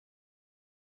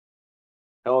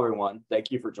Hello, everyone. Thank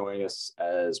you for joining us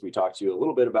as we talk to you a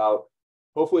little bit about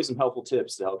hopefully some helpful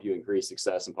tips to help you increase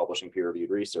success in publishing peer-reviewed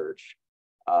research.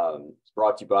 It's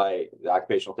brought to you by the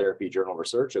Occupational Therapy Journal of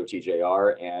Research,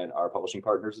 OTJR, and our publishing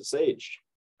partners at SAGE.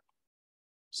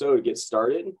 So to get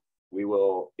started, we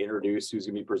will introduce who's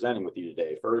going to be presenting with you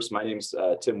today. First, my name is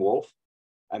Tim Wolf.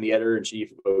 I'm the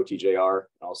editor-in-chief of OTJR,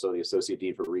 and also the Associate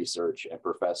Dean for Research and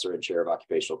Professor and Chair of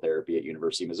Occupational Therapy at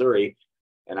University of Missouri.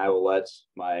 And I will let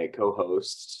my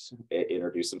co-hosts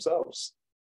introduce themselves.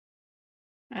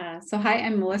 Hi,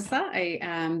 I'm Melissa. I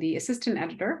am the assistant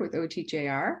editor with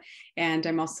OTJR, and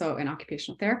I'm also an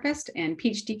occupational therapist and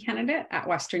PhD candidate at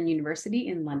Western University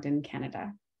in London,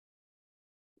 Canada.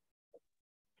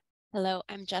 Hello,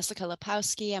 I'm Jessica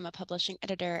Lepowski. I'm a publishing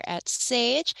editor at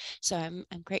SAGE, so I'm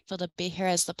grateful to be here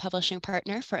as the publishing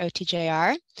partner for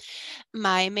OTJR.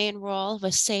 My main role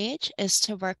with SAGE is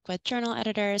to work with journal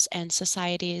editors and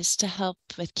societies to help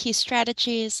with key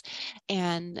strategies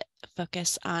and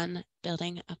focus on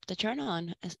building up the journal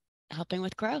and helping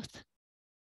with growth.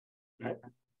 All right.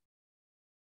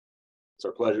 It's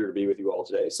our pleasure to be with you all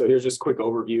today. So here's just a quick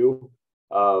overview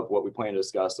of what we plan to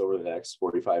discuss over the next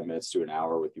 45 minutes to an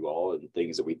hour with you all, and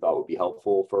things that we thought would be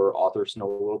helpful for authors to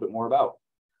know a little bit more about.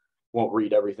 Won't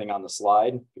read everything on the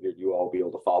slide. Figured you all will be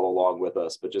able to follow along with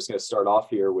us, but just going to start off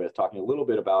here with talking a little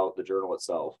bit about the journal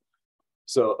itself.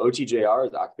 So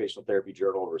OTJR, the Occupational Therapy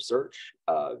Journal of Research,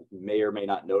 may or may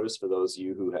not notice, for those of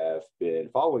you who have been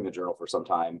following the journal for some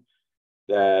time,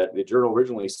 that the journal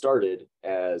originally started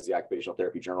as the Occupational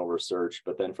Therapy Journal of Research,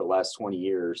 but then for the last 20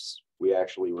 years, we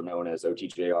actually were known as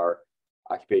OTJR,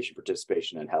 Occupation,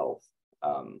 Participation, and Health.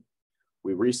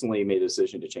 We recently made a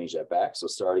decision to change that back. So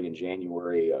starting in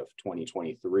January of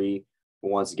 2023,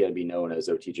 we'll once again be known as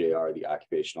OTJR, the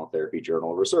Occupational Therapy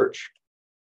Journal of Research.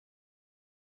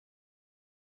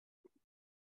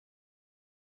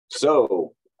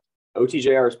 So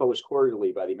OTJR is published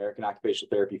quarterly by the American Occupational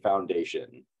Therapy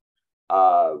Foundation.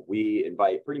 We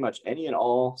invite pretty much any and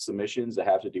all submissions that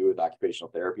have to do with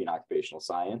occupational therapy and occupational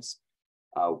science,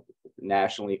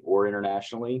 nationally or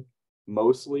internationally,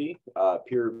 mostly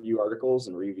peer review articles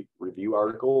and review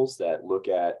articles that look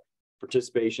at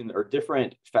participation or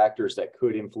different factors that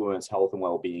could influence health and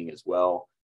well-being as well.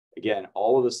 Again,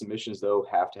 all of the submissions, though,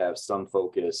 have to have some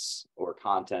focus or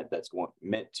content that's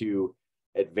meant to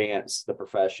advance the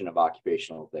profession of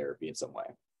occupational therapy in some way.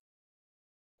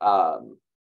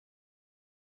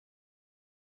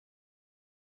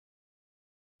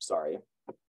 Sorry.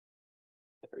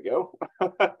 There we go.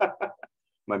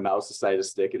 My mouse decided to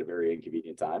stick at a very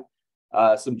inconvenient time.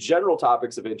 Some general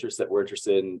topics of interest that we're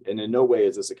interested in, and in no way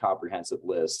is this a comprehensive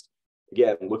list.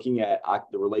 Again, looking at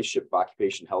the relationship of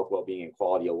occupation, health, well-being, and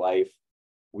quality of life.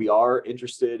 We are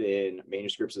interested in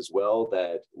manuscripts as well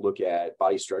that look at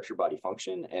body structure, body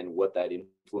function, and what that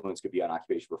influence could be on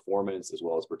occupational performance as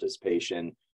well as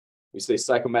participation. We say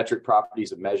psychometric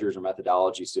properties of measures or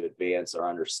methodologies to advance our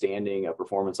understanding of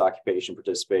performance, occupation,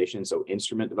 participation. So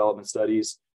instrument development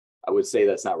studies. I would say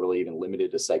that's not really even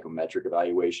limited to psychometric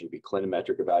evaluation. It could be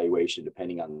clinometric evaluation,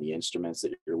 depending on the instruments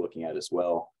that you're looking at as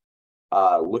well.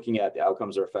 Looking at the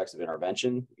outcomes or effects of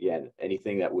intervention. Again,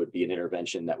 anything that would be an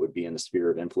intervention that would be in the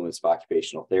sphere of influence of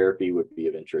occupational therapy would be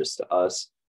of interest to us.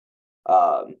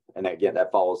 And again,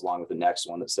 that follows along with the next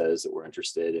one that says that we're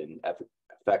interested in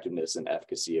effectiveness and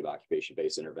efficacy of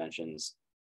occupation-based interventions.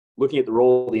 Looking at the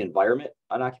role of the environment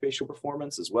on occupational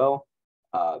performance as well.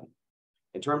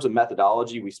 In terms of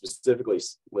methodology, we specifically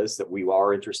list that we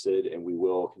are interested and we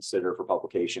will consider for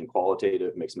publication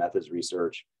qualitative mixed methods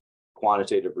research,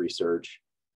 quantitative research.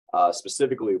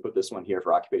 Specifically, we put this one here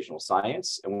for occupational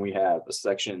science, and we have a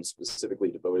section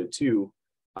specifically devoted to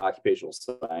occupational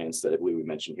science that I believe we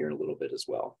mentioned here in a little bit as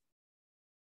well.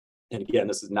 And again,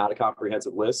 this is not a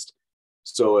comprehensive list.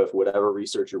 So if whatever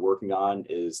research you're working on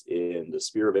is in the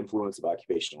sphere of influence of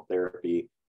occupational therapy,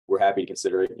 we're happy to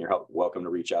consider it, and you're welcome to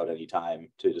reach out anytime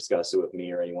to discuss it with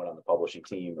me or anyone on the publishing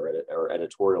team or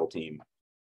editorial team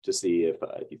to see if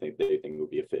you think they think it would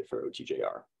be a fit for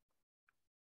OTJR.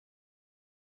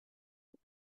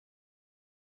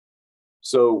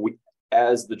 So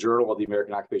as the Journal of the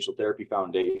American Occupational Therapy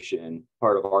Foundation,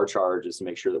 part of our charge is to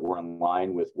make sure that we're in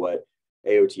line with what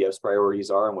AOTF's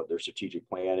priorities are and what their strategic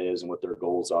plan is and what their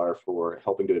goals are for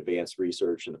helping to advance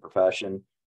research in the profession.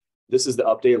 This is the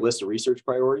updated list of research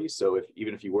priorities. So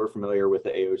even if you were familiar with the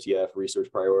AOTF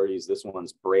research priorities, this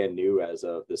one's brand new as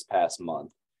of this past month.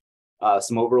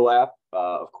 Some overlap,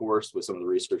 of course, with some of the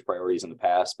research priorities in the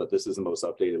past, but this is the most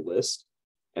updated list.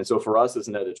 And so for us as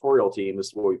an editorial team, this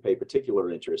is what we pay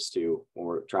particular interest to when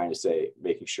we're trying to say,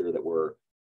 making sure that we're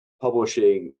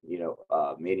publishing,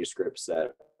 manuscripts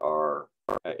that are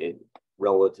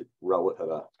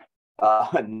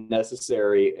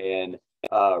necessary and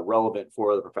relevant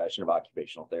for the profession of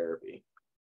occupational therapy.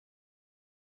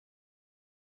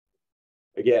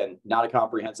 Again, not a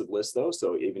comprehensive list though,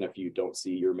 so even if you don't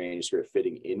see your manuscript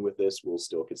fitting in with this, we'll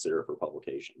still consider it for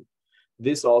publication.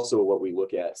 This also what we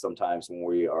look at sometimes when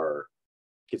we are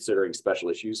considering special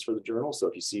issues for the journal. So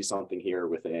if you see something here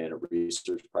within a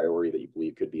research priority that you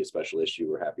believe could be a special issue,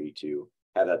 we're happy to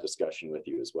have that discussion with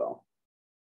you as well.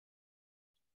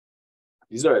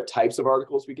 These are types of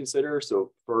articles we consider.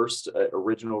 So first,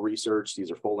 original research.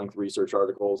 These are full-length research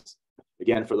articles.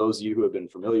 Again, for those of you who have been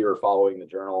familiar or following the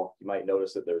journal, you might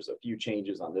notice that there's a few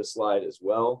changes on this slide as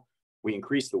well. We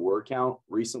increased the word count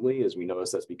recently, as we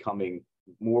notice that's becoming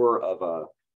more of a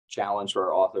challenge for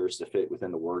our authors to fit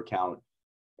within the word count.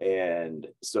 And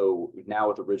so now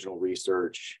with original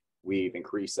research, we've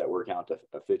increased that word count to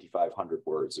 5,500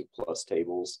 words plus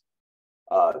tables.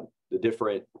 The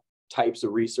different types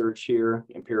of research here: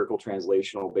 empirical,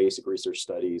 translational, basic research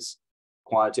studies,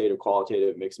 quantitative,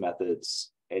 qualitative, mixed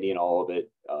methods, any and all of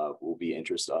it will be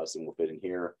interest to us and will fit in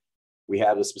here. We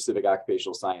have the specific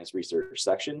occupational science research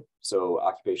section. So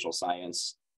occupational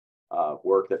science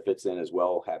work that fits in as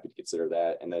well, happy to consider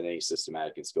that. And then any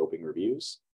systematic and scoping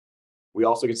reviews. We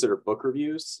also consider book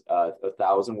reviews,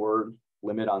 1,000-word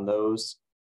limit on those.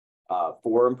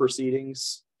 Forum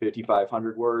proceedings,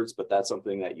 5,500 words, but that's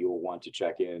something that you'll want to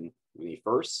check in with me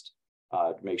first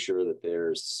to make sure that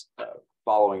there's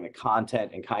following the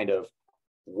content and kind of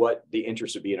what the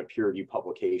interest would be in a peer review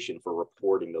publication for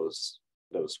reporting those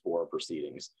forum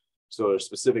proceedings. So a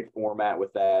specific format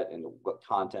with that and what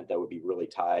content that would be really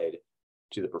tied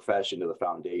to the profession, to the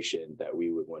foundation that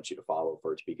we would want you to follow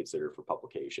for it to be considered for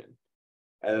publication.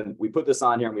 And we put this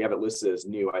on here and we have it listed as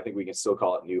new. I think we can still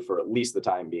call it new for at least the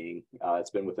time being. It's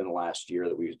been within the last year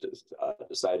that we've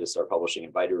decided to start publishing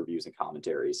invited reviews and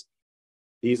commentaries.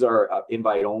 These are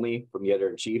invite only from the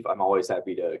editor-in-chief. I'm always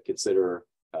happy to consider,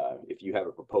 if you have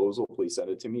a proposal, please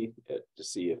send it to me to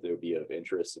see if there would be of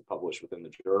interest to publish within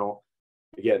the journal.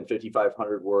 Again,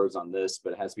 5,500 words on this,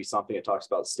 but it has to be something that talks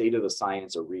about state of the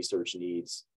science or research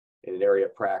needs in an area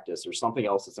of practice or something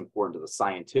else that's important to the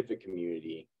scientific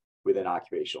community within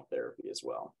occupational therapy as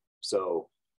well. So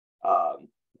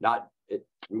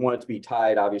we want it to be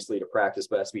tied obviously to practice,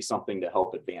 but it has to be something to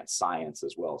help advance science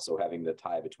as well. So having the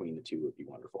tie between the two would be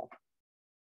wonderful.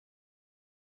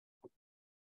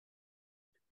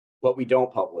 What we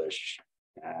don't publish,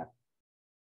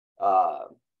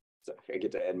 so I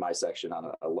get to end my section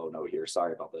on a low note here.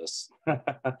 Sorry about this.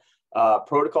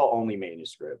 Protocol only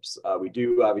manuscripts. We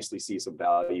do obviously see some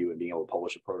value in being able to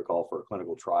publish a protocol for a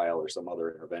clinical trial or some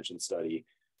other intervention study.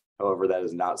 However, that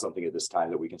is not something at this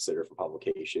time that we consider for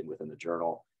publication within the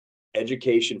journal.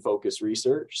 Education focused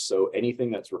research. So anything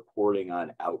that's reporting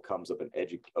on outcomes of an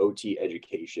OT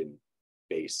education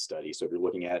based study. So if you're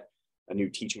looking at a new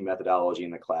teaching methodology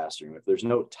in the classroom, if there's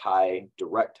no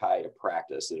direct tie to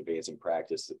practice and advancing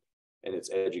practice, and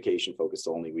it's education focused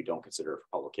only, we don't consider it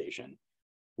for publication.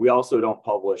 We also don't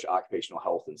publish occupational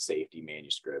health and safety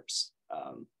manuscripts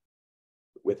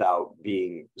without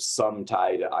being some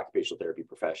tie to occupational therapy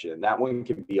profession. And that one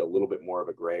can be a little bit more of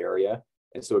a gray area.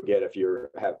 And so again, if you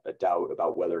have a doubt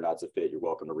about whether or not it's a fit, you're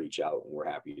welcome to reach out and we're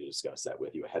happy to discuss that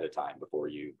with you ahead of time before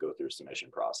you go through a submission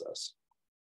process.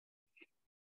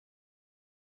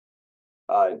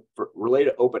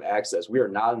 Related to open access, we are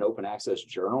not an open access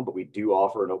journal, but we do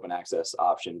offer an open access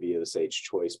option via the Sage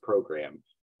Choice program.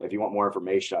 If you want more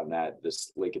information on that,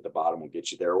 this link at the bottom will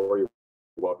get you there, or you're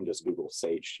welcome to just Google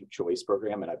Sage Choice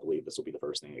program, and I believe this will be the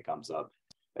first thing that comes up.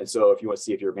 And so if you want to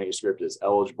see if your manuscript is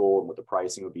eligible and what the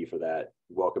pricing would be for that,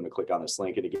 you're welcome to click on this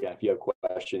link. And again, if you have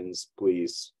questions,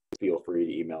 please feel free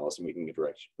to email us and we can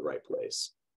direct you to the right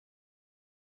place.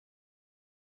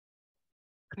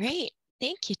 Great.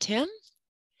 Thank you, Tim.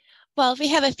 Well, we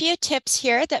have a few tips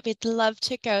here that we'd love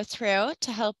to go through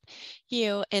to help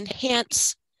you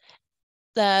enhance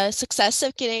the success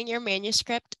of getting your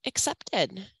manuscript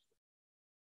accepted.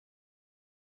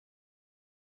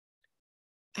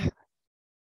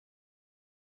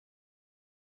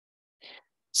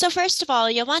 So first of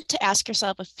all, you'll want to ask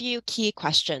yourself a few key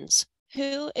questions.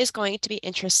 Who is going to be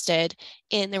interested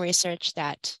in the research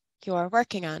that you're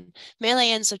working on?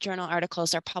 Millions of journal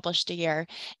articles are published a year,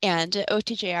 and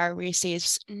OTJR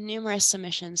receives numerous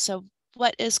submissions. So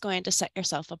what is going to set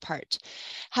yourself apart?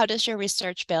 How does your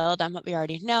research build on what we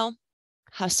already know?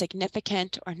 How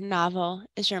significant or novel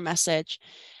is your message?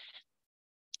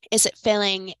 Is it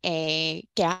filling a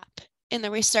gap in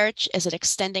the research? Is it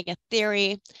extending a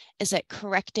theory? Is it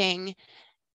correcting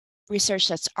research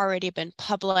that's already been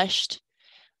published?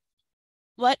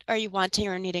 What are you wanting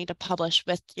or needing to publish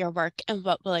with your work, and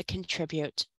what will it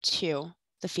contribute to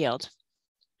the field?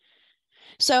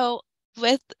 So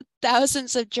with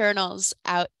thousands of journals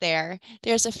out there,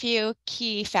 there's a few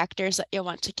key factors that you'll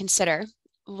want to consider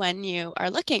when you are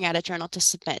looking at a journal to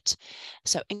submit.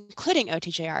 So including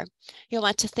OTJR, you'll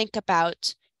want to think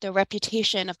about the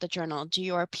reputation of the journal. Do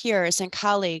your peers and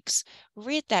colleagues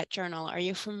read that journal? Are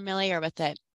you familiar with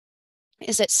it?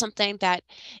 Is it something that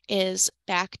is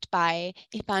backed by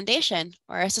a foundation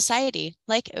or a society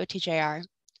like OTJR?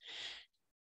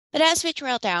 But as we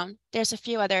drill down, there's a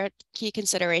few other key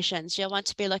considerations. You'll want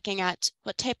to be looking at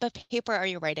what type of paper are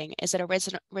you writing? Is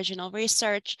it original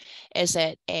research? Is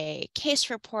it a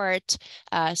case report,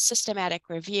 a systematic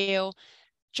review?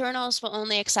 Journals will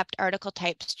only accept article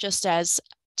types, just as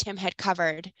Tim had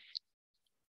covered.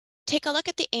 Take a look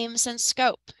at the aims and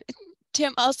scope.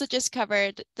 Tim also just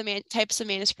covered the types of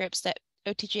manuscripts that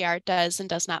OTJR does and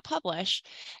does not publish.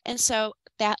 And so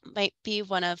that might be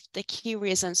one of the key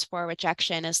reasons for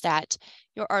rejection, is that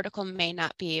your article may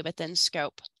not be within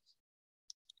scope.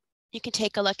 You can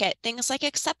take a look at things like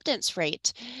acceptance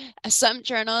rate. Some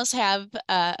journals have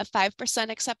a 5%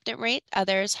 acceptance rate,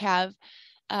 others have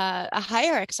a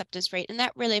higher acceptance rate, and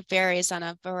that really varies on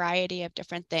a variety of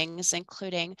different things,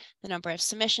 including the number of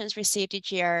submissions received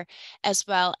each year, as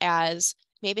well as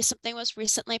maybe something was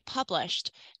recently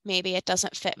published. Maybe it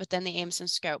doesn't fit within the aims and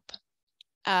scope.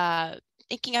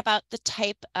 Thinking about the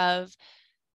type of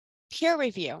peer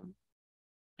review.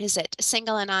 Is it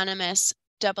single anonymous,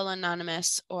 double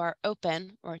anonymous, or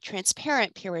open or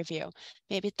transparent peer review?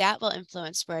 Maybe that will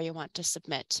influence where you want to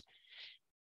submit.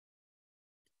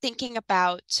 Thinking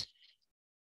about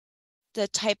the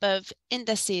type of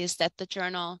indices that the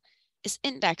journal is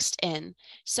indexed in.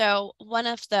 So one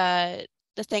of the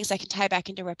things that can tie back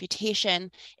into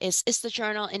reputation is the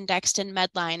journal indexed in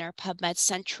Medline or PubMed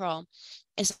Central?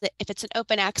 If it's an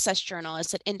open access journal,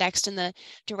 is it indexed in the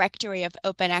directory of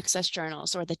open access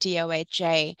journals or the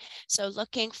DOAJ? So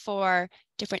looking for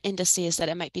different indices that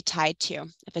it might be tied to.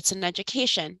 If it's in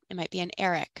education, it might be an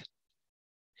ERIC.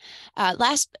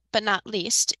 Last but not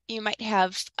least, you might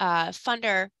have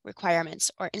funder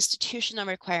requirements or institutional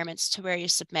requirements to where you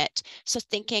submit. So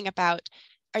thinking about,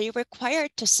 are you required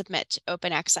to submit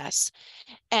open access?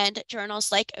 And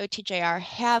journals like OTJR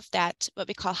have that, what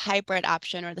we call hybrid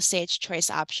option, or the SAGE choice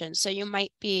option. So you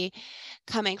might be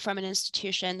coming from an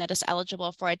institution that is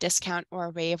eligible for a discount or a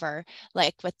waiver,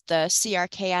 like with the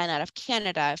CRKN out of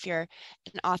Canada. If you're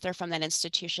an author from that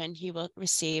institution, you will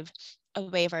receive a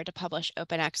waiver to publish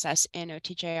open access in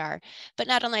OTJR. But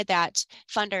not only that,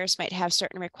 funders might have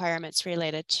certain requirements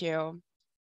related to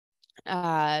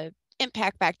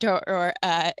impact factor or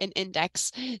an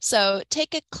index. So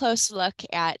take a close look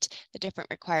at the different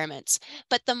requirements.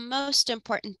 But the most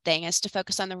important thing is to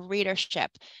focus on the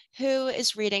readership. Who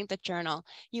is reading the journal?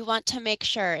 You want to make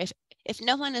sure if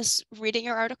no one is reading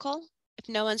your article, if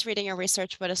no one's reading your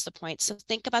research, what is the point? So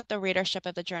think about the readership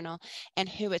of the journal and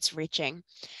who it's reaching.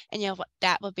 And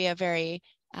that will be a very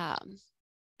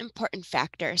important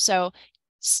factor. So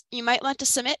you might want to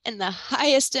submit in the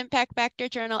highest impact factor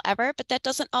journal ever, but that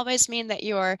doesn't always mean that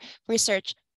your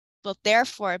research will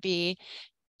therefore be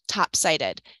top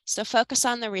cited. So focus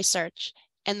on the research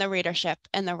and the readership,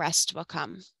 and the rest will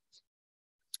come.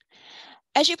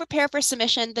 As you prepare for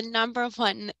submission, the number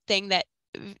one thing that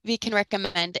we can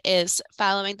recommend is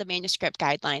following the manuscript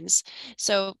guidelines.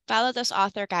 So follow those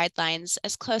author guidelines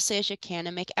as closely as you can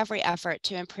and make every effort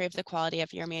to improve the quality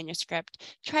of your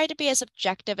manuscript. Try to be as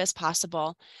objective as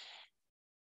possible.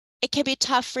 It can be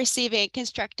tough receiving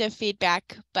constructive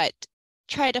feedback, but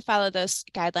try to follow those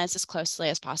guidelines as closely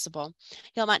as possible.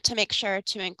 You'll want to make sure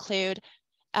to include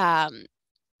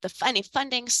any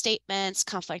funding statements,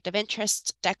 conflict of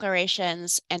interest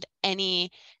declarations, and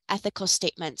any ethical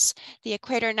statements. The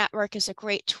Equator Network is a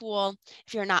great tool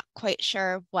if you're not quite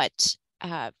sure what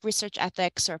research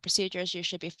ethics or procedures you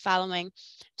should be following.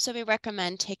 So we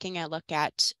recommend taking a look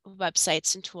at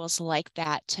websites and tools like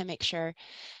that to make sure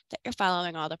that you're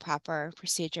following all the proper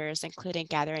procedures, including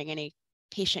gathering any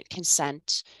patient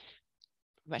consent,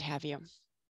 what have you.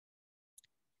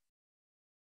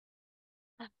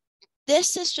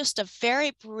 This is just a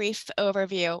very brief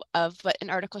overview of what an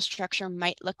article structure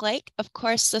might look like. Of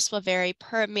course, this will vary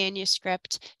per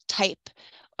manuscript type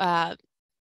and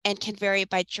can vary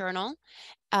by journal.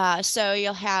 So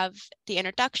you'll have the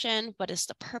introduction, what is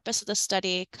the purpose of the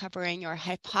study, covering your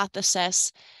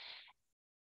hypothesis,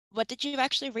 what did you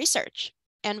actually research,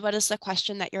 and what is the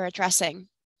question that you're addressing.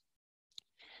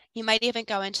 You might even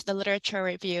go into the literature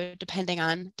review depending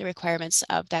on the requirements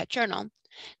of that journal.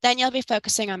 Then you'll be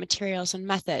focusing on materials and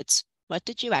methods. What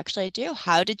did you actually do?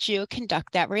 How did you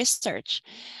conduct that research?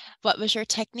 What was your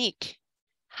technique?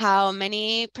 How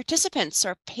many participants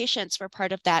or patients were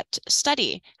part of that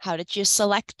study? How did you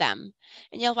select them?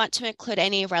 And you'll want to include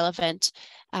any relevant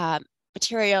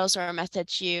materials or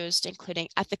methods used, including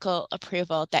ethical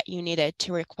approval that you needed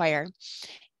to require.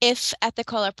 If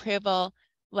ethical approval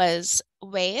was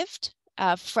waived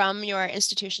from your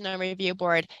institutional review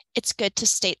board, it's good to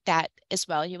state that as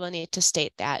well. You will need to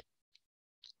state that.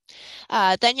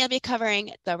 Then you'll be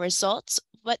covering the results.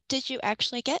 What did you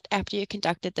actually get after you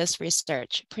conducted this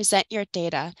research? Present your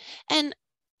data and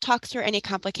talk through any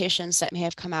complications that may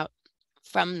have come out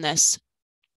from this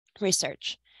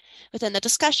research. Within the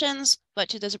discussions,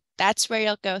 that's where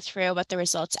you'll go through what the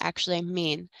results actually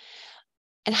mean.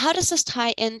 And how does this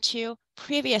tie into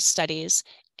previous studies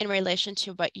in relation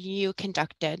to what you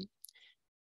conducted?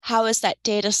 How is that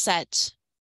data set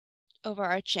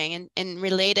overarching and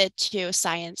related to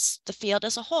science, the field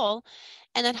as a whole?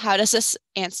 And then how does this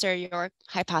answer your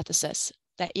hypothesis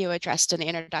that you addressed in the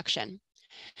introduction?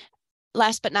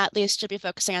 Last but not least, you'll be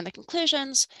focusing on the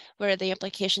conclusions. What are the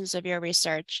implications of your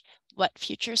research? What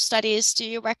future studies do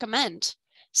you recommend?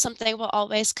 Something will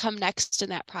always come next in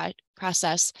that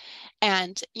process,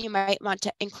 and you might want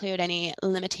to include any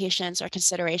limitations or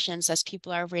considerations as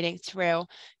people are reading through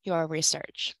your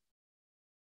research.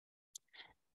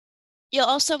 You'll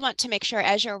also want to make sure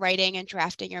as you're writing and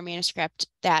drafting your manuscript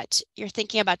that you're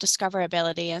thinking about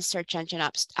discoverability and search engine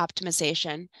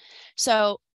optimization.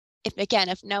 So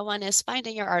if no one is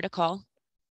finding your article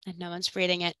and no one's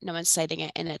reading it, no one's citing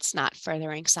it, and it's not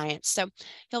furthering science. So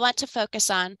you'll want to focus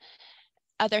on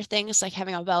other things like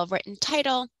having a well-written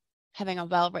title, having a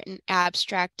well-written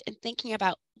abstract, and thinking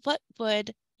about what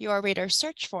would your readers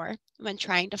search for when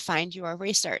trying to find your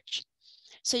research.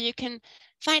 So you can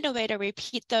find a way to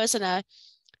repeat those in a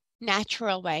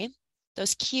natural way,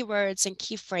 those keywords and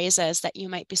key phrases that you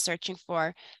might be searching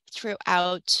for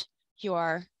throughout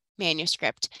your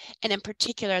manuscript. And in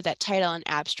particular, that title and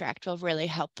abstract will really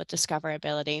help with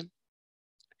discoverability.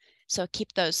 So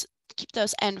keep those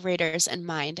end readers in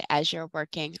mind as you're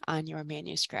working on your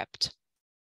manuscript.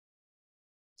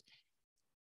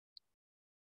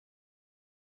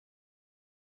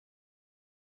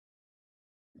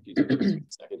 A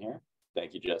second here.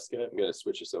 Thank you, Jessica. I'm going to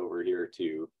switch this over here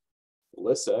to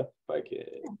Melissa, if I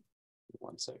could.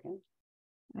 1 second.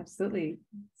 Absolutely.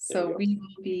 So we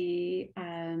will be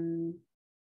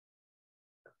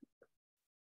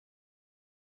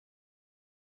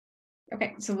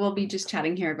okay, so we'll be just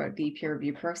chatting here about the peer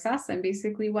review process and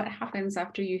basically what happens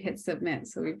after you hit submit.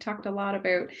 So we've talked a lot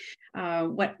about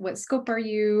what scope are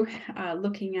you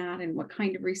looking at and what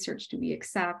kind of research do we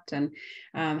accept and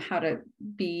how to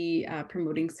be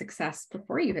promoting success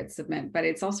before you hit submit. But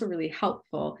it's also really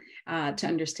helpful to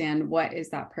understand what is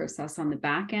that process on the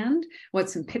back end, what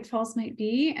some pitfalls might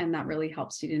be, and that really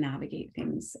helps you to navigate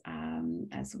things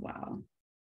as well.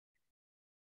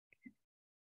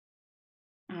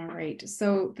 All right,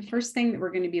 so the first thing that we're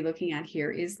going to be looking at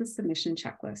here is the submission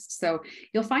checklist. So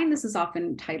you'll find this is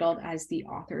often titled as the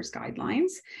author's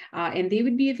guidelines, and they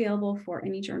would be available for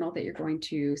any journal that you're going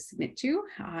to submit to,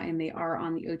 and they are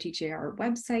on the OTJR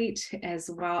website, as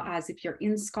well as if you're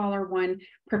in Scholar One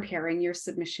preparing your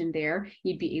submission there,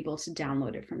 you'd be able to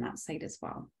download it from that site as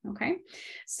well. Okay,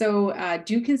 so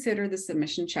do consider the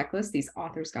submission checklist, these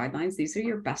author's guidelines, these are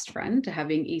your best friend to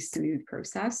having a smooth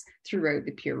process throughout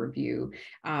the peer review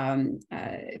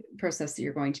process that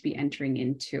you're going to be entering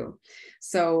into.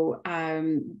 So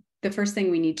the first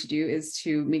thing we need to do is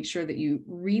to make sure that you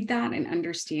read that and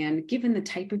understand, given the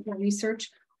type of your research,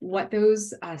 what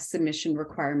those submission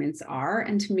requirements are,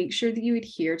 and to make sure that you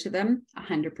adhere to them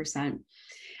 100%.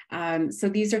 So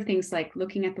these are things like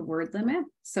looking at the word limit.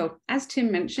 So as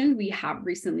Tim mentioned, we have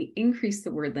recently increased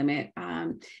the word limit,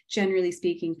 generally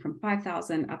speaking, from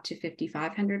 5,000 up to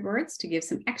 5,500 words to give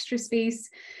some extra space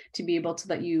to be able to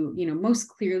let you, most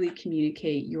clearly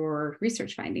communicate your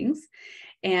research findings.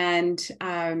 And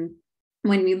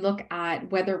when we look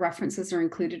at whether references are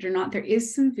included or not, there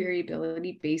is some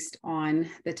variability based on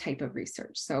the type of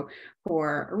research. So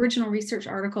for original research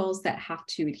articles that have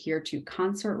to adhere to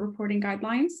consort reporting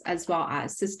guidelines, as well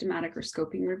as systematic or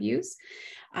scoping reviews,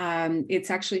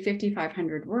 it's actually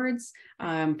 5,500 words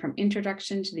from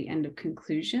introduction to the end of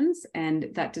conclusions, and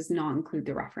that does not include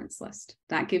the reference list.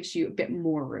 That gives you a bit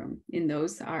more room in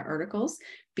those articles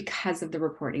because of the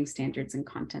reporting standards and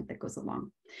content that goes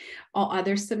along. All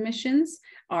other submissions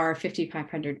are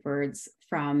 5,500 words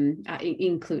from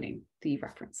including the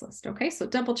reference list. Okay, so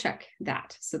double check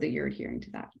that so that you're adhering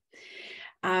to that.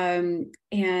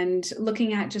 And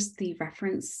looking at just the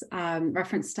reference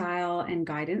style and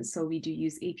guidance. So we do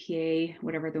use APA,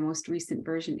 whatever the most recent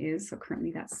version is. So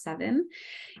currently that's 7,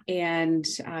 and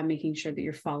making sure that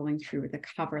you're following through with the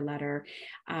cover letter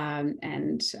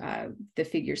and the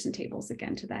figures and tables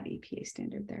again to that APA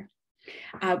standard there.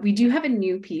 We do have a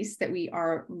new piece that we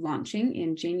are launching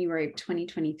in January of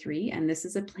 2023, and this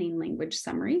is a plain language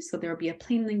summary. So there will be a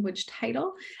plain language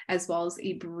title as well as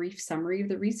a brief summary of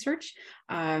the research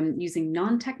using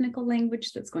non-technical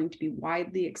language that's going to be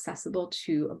widely accessible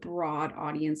to a broad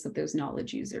audience of those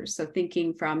knowledge users. So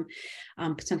thinking from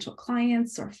potential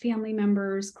clients or family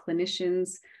members,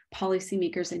 clinicians,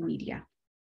 policymakers, and media.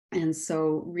 And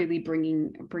so really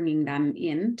bringing them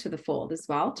into the fold as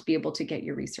well to be able to get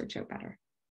your research out better.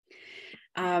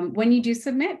 When you do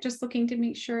submit, just looking to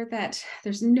make sure that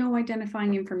there's no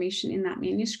identifying information in that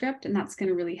manuscript, and that's going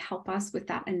to really help us with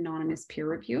that anonymous peer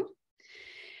review.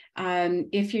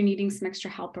 If you're needing some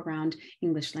extra help around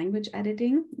English language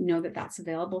editing, know that that's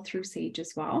available through Sage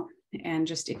as well. And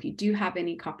just if you do have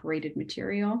any copyrighted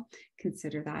material,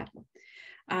 consider that.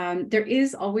 There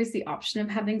is always the option of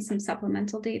having some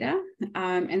supplemental data.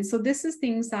 And so this is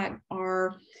things that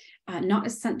are not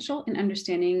essential in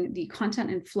understanding the content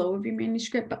and flow of your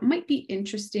manuscript, but might be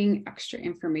interesting extra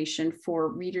information for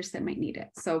readers that might need it.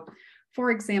 So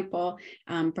for example,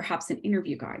 perhaps an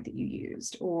interview guide that you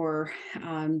used, or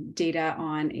data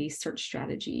on a search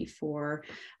strategy for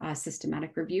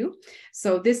systematic review.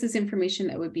 So this is information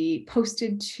that would be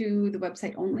posted to the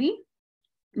website only,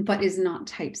 but is not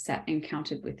typeset and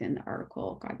counted within the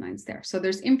article guidelines there. So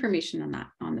there's information on that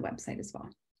on the website as well.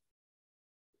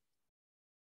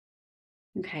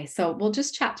 Okay, so we'll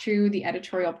just chat through the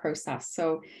editorial process.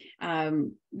 So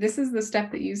this is the step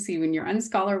that you see when you're on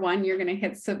Scholar One, you're going to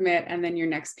hit submit, and then your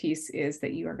next piece is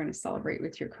that you are going to celebrate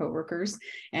with your coworkers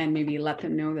and maybe let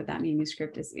them know that that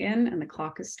manuscript is in and the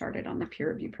clock is started on the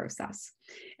peer review process.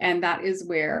 And that is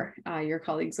where your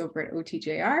colleagues over at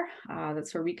OTJR,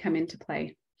 that's where we come into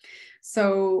play.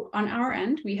 So on our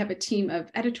end, we have a team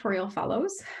of editorial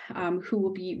fellows who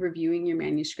will be reviewing your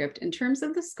manuscript in terms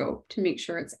of the scope to make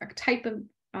sure it's a type of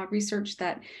research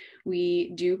that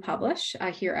we do publish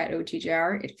here at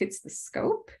OTJR. It fits the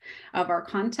scope of our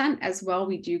content as well.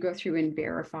 We do go through and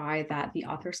verify that the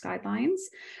author's guidelines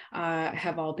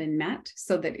have all been met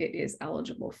so that it is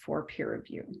eligible for peer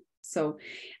review. So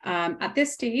at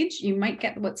this stage, you might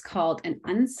get what's called an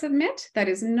unsubmit. That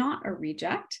is not a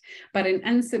reject, but an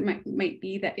unsubmit might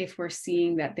be that if we're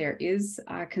seeing that there is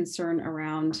a concern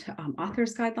around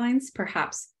author's guidelines,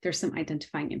 perhaps there's some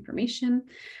identifying information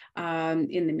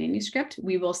in the manuscript,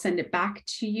 we will send it back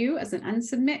to you as an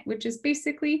unsubmit, which is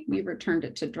basically we returned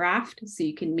it to draft, so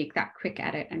you can make that quick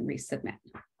edit and resubmit.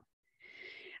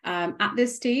 At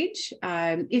this stage,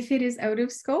 if it is out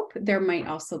of scope, there might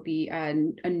also be a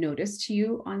notice to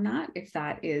you on that, if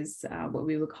that is what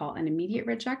we would call an immediate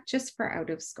reject, just for out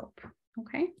of scope,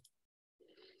 okay?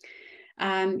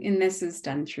 And this is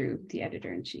done through the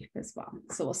editor-in-chief as well.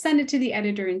 So we'll send it to the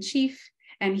editor-in-chief,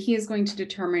 and he is going to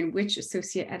determine which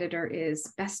associate editor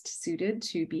is best suited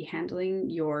to be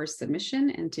handling your submission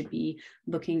and to be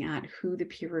looking at who the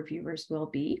peer reviewers will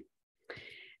be.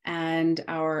 And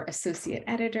our associate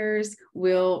editors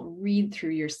will read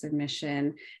through your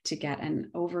submission to get an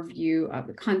overview of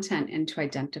the content and to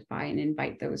identify and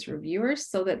invite those reviewers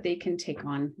so that they can take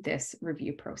on this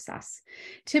review process.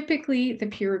 Typically, the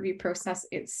peer review process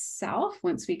itself,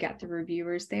 once we get the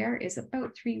reviewers there, is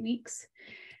about 3 weeks.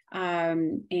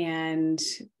 And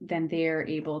then they're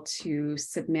able to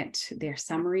submit their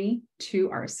summary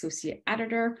to our associate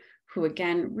editor, who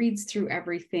again reads through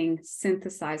everything,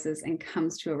 synthesizes, and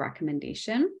comes to a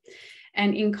recommendation.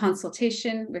 And in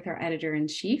consultation with our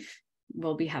editor-in-chief,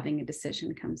 we'll be having a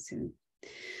decision come soon.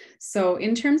 So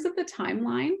in terms of the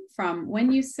timeline from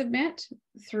when you submit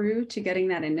through to getting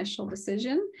that initial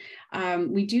decision,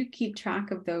 we do keep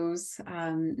track of those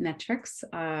metrics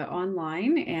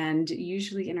online and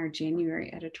usually in our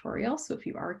January editorial. So if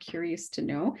you are curious to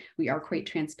know, we are quite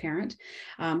transparent.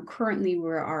 Currently,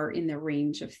 we are in the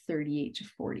range of 38 to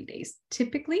 40 days,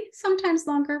 typically, sometimes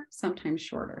longer, sometimes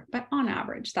shorter, but on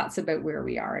average, that's about where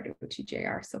we are at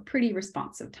OTJR. So pretty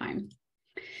responsive time.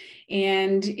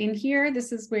 And in here,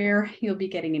 this is where you'll be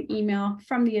getting an email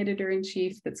from the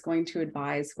editor-in-chief that's going to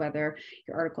advise whether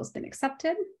your article's been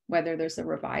accepted, whether there's a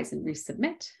revise and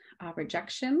resubmit,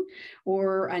 rejection,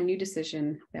 or a new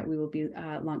decision that we will be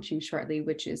launching shortly,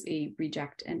 which is a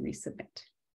reject and resubmit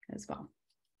as well.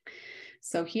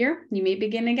 So here you may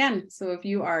begin again. So if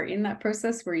you are in that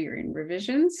process where you're in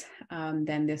revisions,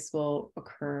 then this will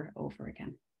occur over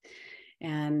again.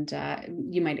 And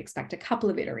you might expect a couple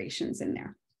of iterations in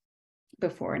there.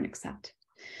 before an accept.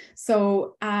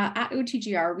 So at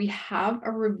OTJR, we have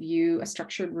a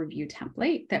structured review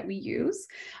template that we use.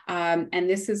 And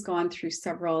this has gone through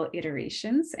several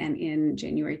iterations. And in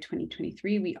January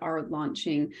 2023, we are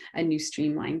launching a new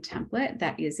streamlined template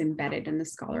that is embedded in the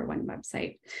ScholarOne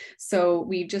website. So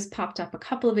we've just popped up a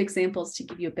couple of examples to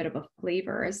give you a bit of a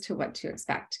flavor as to what to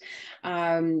expect.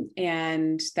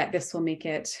 And that this will make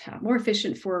it more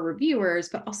efficient for reviewers,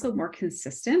 but also more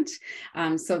consistent,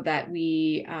 so that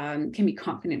we can be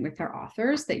confident with our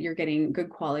authors that you're getting good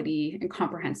quality and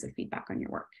comprehensive feedback on your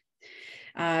work.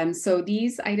 So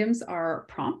these items are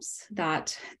prompts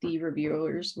that the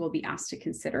reviewers will be asked to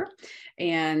consider,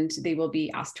 and they will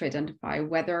be asked to identify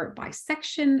whether by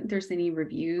section there's any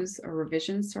reviews or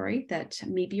revisions, that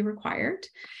may be required,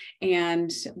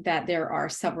 and that there are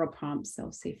several prompts,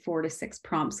 they'll say 4 to 6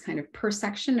 prompts kind of per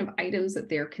section of items that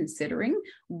they're considering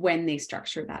when they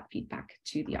structure that feedback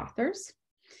to the authors,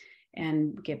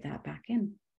 and give that back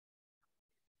in.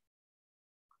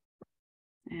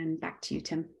 And back to you,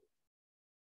 Tim.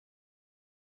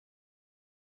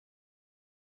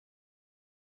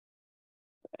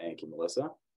 Thank you, Melissa.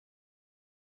 All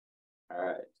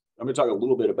right, I'm going to talk a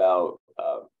little bit about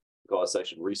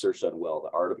section research done well,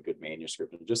 the art of a good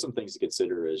manuscript, and just some things to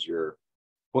consider as you're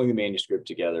pulling the manuscript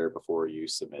together before you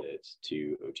submit it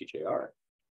to OTJR.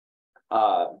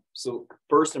 So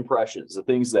first impressions, the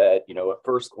things that, at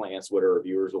first glance, what our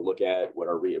reviewers will look at, what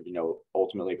our,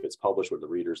 ultimately, if it's published, what the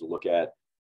readers will look at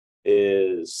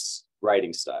is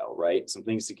writing style, right? Some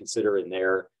things to consider in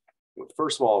there.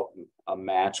 First of all, a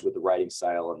match with the writing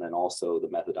style, and then also the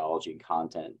methodology and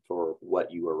content for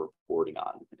what you are reporting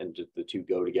on, and the two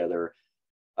go together.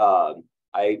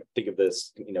 I think of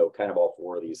this, kind of all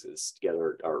 4 of these as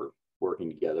together are working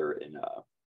together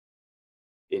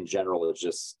in general. It's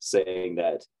just saying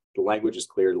that the language is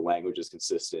clear, the language is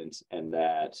consistent, and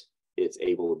that it's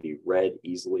able to be read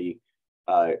easily.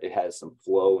 It has some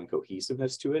flow and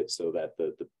cohesiveness to it, so that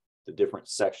the different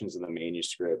sections of the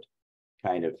manuscript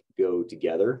kind of go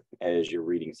together as you're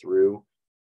reading through.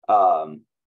 And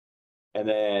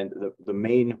then the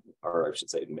main, or I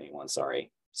should say the main one,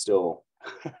 sorry, still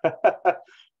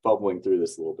bubbling through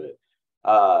this a little bit,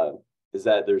 is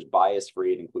that there's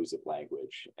bias-free and inclusive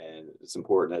language. And it's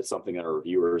important. That's something that our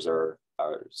reviewers are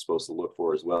supposed to look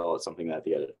for as well. It's something that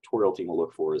the editorial team will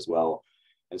look for as well.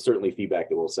 And certainly feedback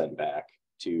that we'll send back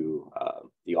to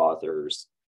the authors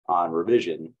on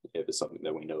revision if it's something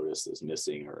that we notice is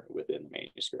missing or within the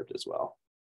manuscript as well.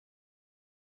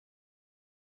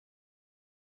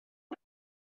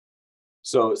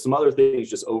 So some other things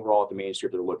just overall at the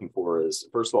manuscript they're looking for is,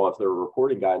 first of all, if their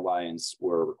reporting guidelines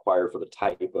were required for the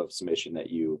type of submission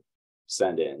that you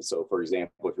send in. So for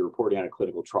example, if you're reporting on a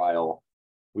clinical trial,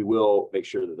 we will make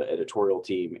sure that the editorial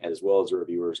team, as well as the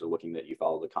reviewers, are looking that you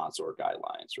follow the consort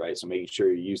guidelines, right? So making sure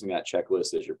you're using that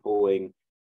checklist as you're pulling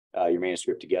your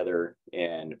manuscript together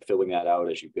and filling that out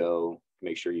as you go,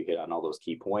 make sure you hit on all those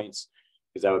key points,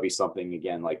 because that would be something,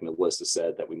 again, like Melissa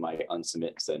said, that we might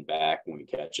unsubmit and send back when we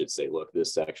catch it, say, look,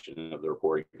 this section of the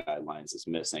reporting guidelines is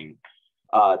missing,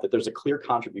 that there's a clear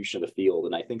contribution of the field.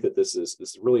 And I think that this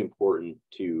is really important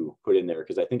to put in there,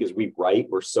 because I think as we write,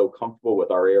 we're so comfortable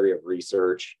with our area of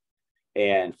research.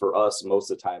 And for us,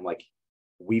 most of the time, like,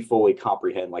 we fully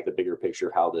comprehend like the bigger picture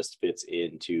of how this fits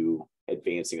into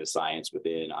advancing the science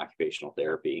within occupational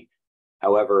therapy.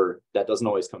 However, that doesn't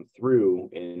always come through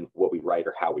in what we write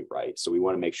or how we write. So we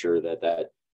want to make sure that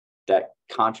that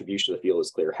contribution to the field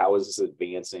is clear. How is this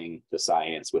advancing the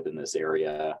science within this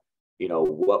area?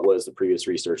 What was the previous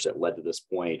research that led to this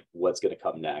point? What's going to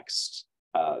come next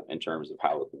in terms of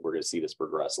how we're going to see this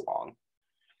progress along?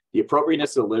 The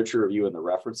appropriateness of the literature review and the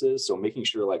references. So making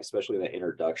sure, like, especially in the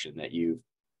introduction, that you've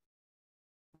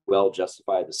well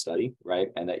justified the study, right?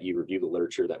 And that you review the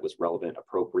literature that was relevant,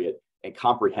 appropriate, and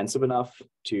comprehensive enough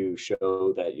to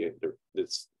show that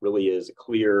this really is a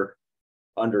clear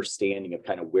understanding of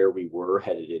kind of where we were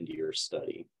headed into your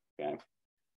study, okay?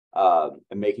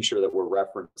 And making sure that we're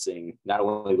referencing not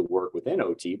only the work within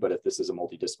OT, but if this is a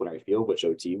multidisciplinary field, which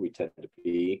OT we tend to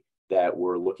be, that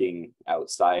we're looking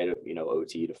outside of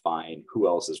OT to find who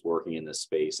else is working in this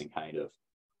space and kind of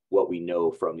what we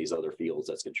know from these other fields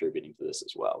that's contributing to this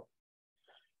as well.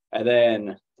 And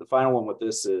then the final one with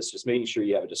this is just making sure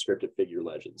you have a descriptive figure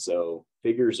legend. So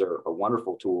figures are a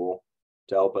wonderful tool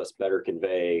to help us better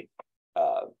convey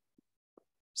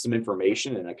some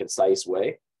information in a concise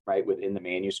way, right, within the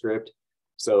manuscript.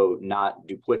 So not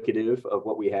duplicative of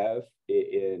what we have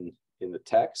in the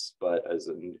text, but as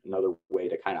another way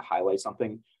to kind of highlight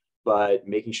something, but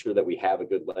making sure that we have a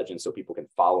good legend so people can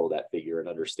follow that figure and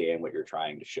understand what you're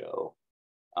trying to show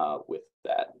with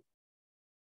that.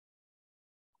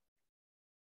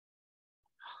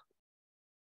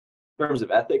 In terms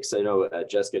of ethics, I know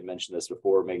Jessica had mentioned this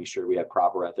before, making sure we have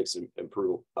proper ethics and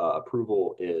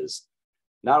approval is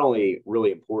not only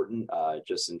really important,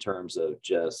 just in terms of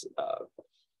just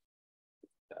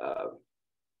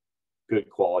good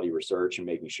quality research and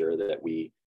making sure that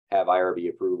we have IRB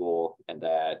approval and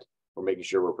that we're making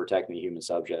sure we're protecting the human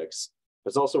subjects,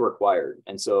 but it's also required.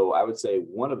 And so I would say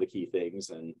one of the key things,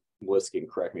 and Melissa can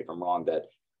correct me if I'm wrong, that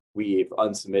we've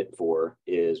unsubmit for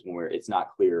is when it's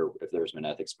not clear if there's been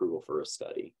ethics approval for a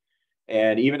study.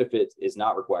 And even if it is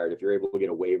not required, if you're able to get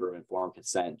a waiver of informed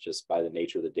consent just by the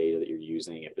nature of the data that you're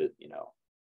using, if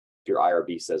your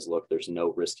IRB says, look, there's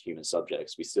no risk to human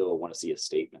subjects, we still want to see a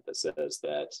statement that says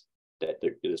that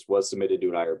this was submitted to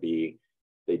an IRB.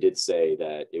 They did say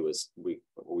that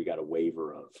we got a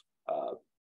waiver of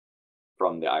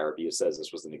from the IRB. It says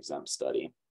this was an exempt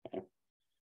study. Okay?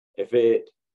 If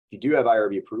you do have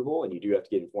IRB approval and you do have to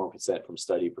get informed consent from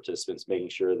study participants, making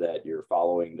sure that you're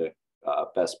following the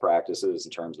best practices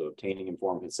in terms of obtaining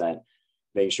informed consent,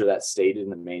 making sure that's stated in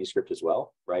the manuscript as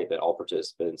well, right? That all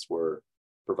participants were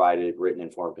provided written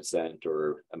informed consent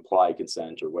or implied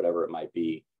consent or whatever it might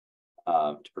be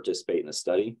to participate in the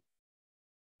study.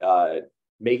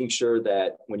 Making sure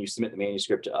that when you submit the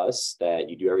manuscript to us, that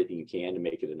you do everything you can to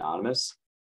make it anonymous.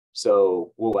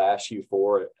 So we'll ask you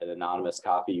for an anonymous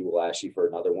copy. We'll ask you for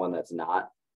another one that's not.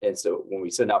 And so when we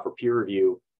send out for peer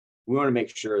review, we want to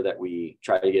make sure that we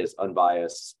try to get as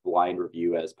unbiased blind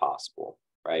review as possible,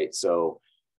 right? So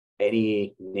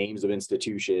any names of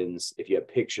institutions, if you have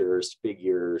pictures,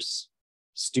 figures,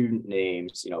 student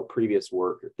names, previous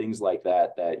work or things like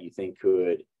that, that you think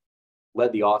could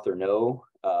let the author know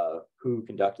who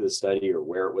conducted the study or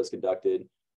where it was conducted.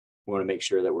 We want to make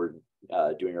sure that we're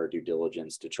doing our due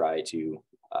diligence to try to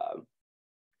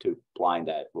blind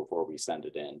that before we send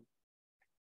it in.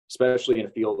 Especially in a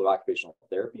field of occupational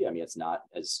therapy. I mean, it's not,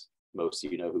 as most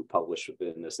of you know who publish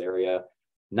within this area,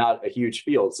 not a huge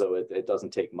field, so it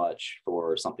doesn't take much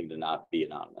for something to not be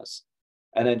anonymous.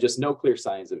 And then just no clear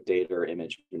signs of data or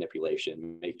image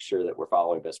manipulation. Make sure that we're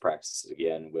following best practices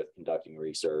again with conducting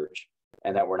research,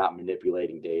 and that we're not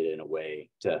manipulating data in a way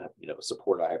to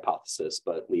support a hypothesis,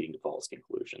 but leading to false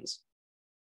conclusions.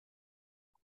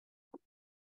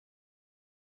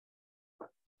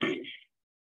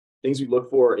 Things we look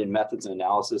for in methods and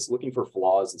analysis, looking for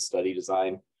flaws in study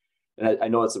design. And I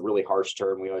know it's a really harsh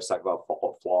term. We always talk about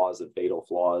flaws and fatal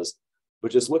flaws, but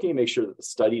just looking to make sure that the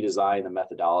study design, the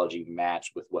methodology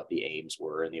match with what the aims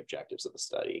were and the objectives of the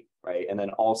study, right? And then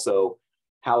also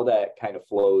how that kind of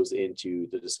flows into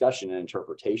the discussion and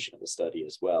interpretation of the study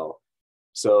as well.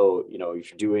 So,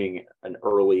 if you're doing an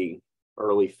early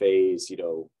phase,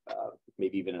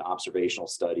 maybe even an observational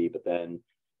study, but then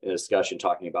in a discussion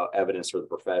talking about evidence for the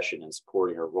profession and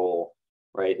supporting her role,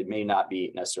 right? It may not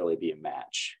necessarily be a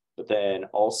match. But then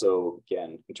also,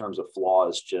 again, in terms of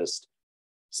flaws, just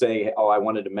saying, oh, I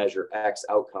wanted to measure X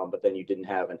outcome, but then you didn't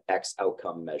have an X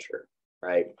outcome measure,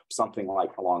 right? Something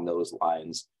like along those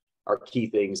lines are key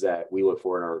things that we look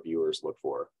for and our reviewers look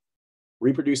for.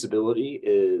 Reproducibility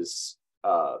is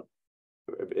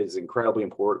incredibly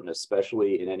important,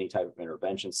 especially in any type of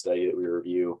intervention study that we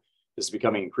review. This is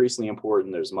becoming increasingly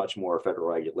important. There's much more federal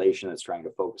regulation that's trying to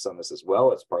focus on this as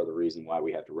well. It's part of the reason why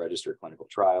we have to register clinical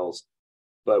trials.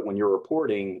 But when you're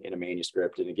reporting in a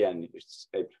manuscript, and again,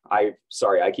 I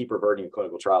keep reverting to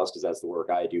clinical trials because that's the work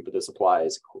I do, but this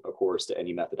applies, of course, to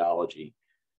any methodology,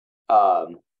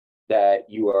 that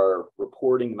you are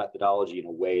reporting the methodology in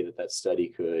a way that study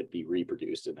could be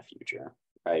reproduced in the future,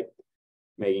 right?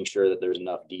 Making sure that there's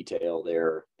enough detail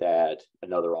there that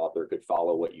another author could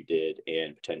follow what you did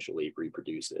and potentially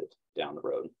reproduce it down the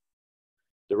road.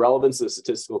 The relevance of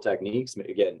statistical techniques,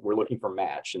 again, we're looking for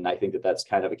match. And I think that that's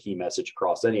kind of a key message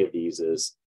across any of these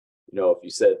is, if you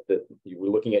said that you were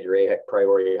looking at your a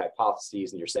priori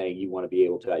hypotheses and you're saying you want to be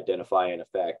able to identify an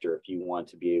effect, or if you want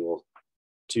to be able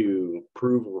to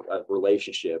prove a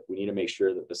relationship, we need to make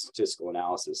sure that the statistical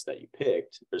analysis that you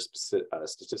picked, or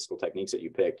statistical techniques that you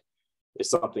picked, is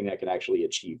something that can actually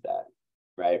achieve that,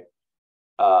 right?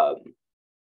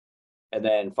 And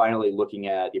then finally, looking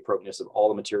at the appropriateness of all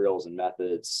the materials and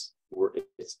methods,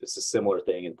 it's a similar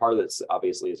thing. And part of this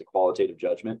obviously is a qualitative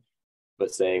judgment,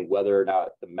 but saying whether or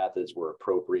not the methods were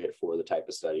appropriate for the type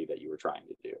of study that you were trying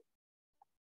to do.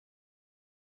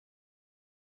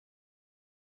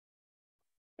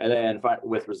 And then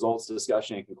with results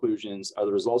discussion and conclusions, are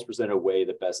the results presented in a way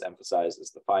that best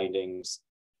emphasizes the findings?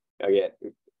 Again,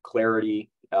 clarity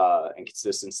and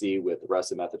consistency with the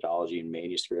rest of the methodology and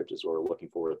manuscript is what we're looking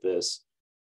for with this.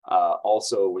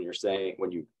 Also, when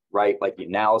you write like the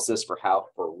analysis for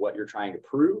what you're trying to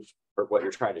prove or what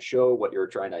you're trying to show, what you're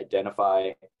trying to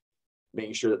identify,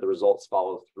 making sure that the results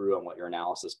follow through on what your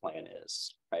analysis plan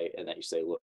is, right? And that you say,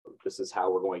 look, this is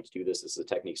how we're going to do this. This is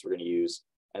the techniques we're going to use.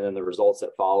 And then the results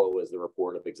that follow is the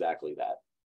report of exactly that.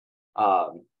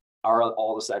 Are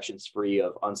all the sections free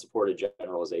of unsupported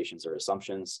generalizations or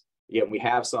assumptions? Yeah, we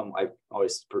have some, I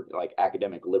always like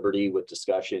academic liberty with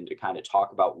discussion to kind of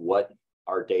talk about what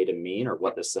our data mean or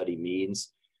what the study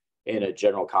means in a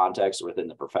general context within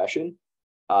the profession,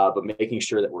 but making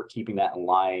sure that we're keeping that in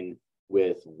line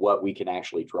with what we can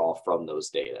actually draw from those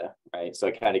data, right? So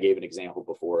I kind of gave an example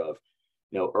before of,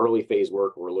 early phase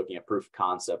work, we're looking at proof of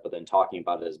concept, but then talking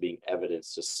about it as being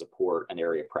evidence to support an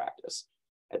area of practice.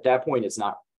 At that point, it's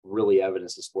not really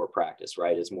evidence to support practice,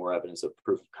 right? It's more evidence of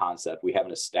proof of concept. We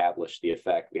haven't established the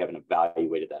effect. We haven't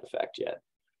evaluated that effect yet.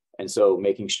 And so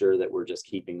making sure that we're just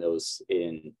keeping those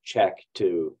in check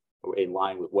in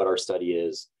line with what our study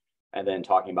is, and then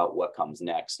talking about what comes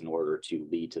next in order to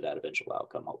lead to that eventual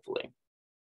outcome, hopefully.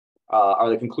 Are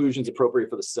the conclusions appropriate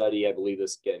for the study? I believe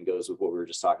this again goes with what we were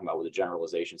just talking about with the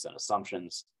generalizations and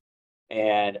assumptions.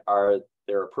 And are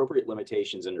there appropriate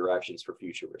limitations and directions for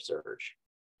future research?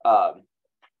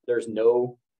 There's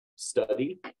no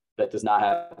study that does not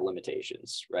have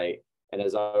limitations, right? And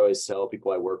as I always tell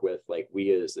people I work with, like,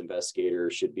 we as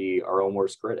investigators should be our own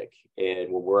worst critic.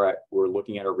 And when we're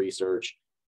looking at our research,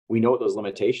 we know what those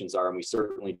limitations are, and we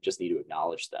certainly just need to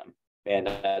acknowledge them. And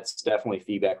that's definitely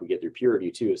feedback we get through peer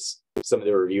review too, is some of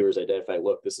the reviewers identify,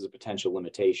 look, this is a potential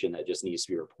limitation that just needs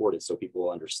to be reported so people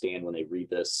understand when they read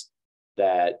this,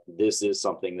 that this is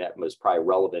something that was probably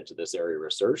relevant to this area of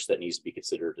research that needs to be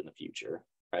considered in the future,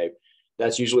 right?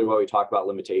 That's usually why we talk about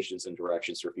limitations and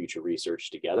directions for future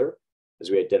research together, as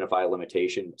we identify a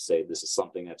limitation, say this is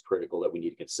something that's critical that we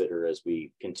need to consider as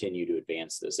we continue to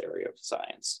advance this area of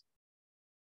science.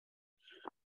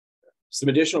 Some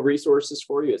additional resources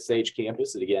for you at Sage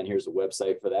Campus. And again, here's a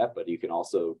website for that, but you can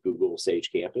also Google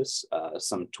Sage Campus.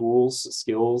 Some tools,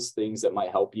 skills, things that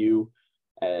might help you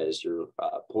as you're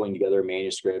pulling together a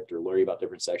manuscript or learning about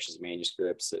different sections of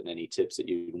manuscripts, and any tips that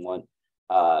you want.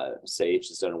 Sage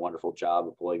has done a wonderful job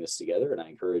of pulling this together, and I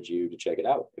encourage you to check it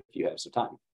out if you have some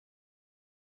time.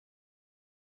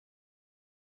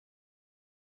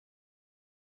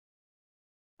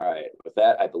 All right, with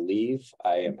that, I believe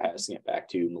I am passing it back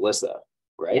to Melissa,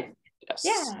 right? Yes.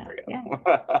 Yeah. There we go.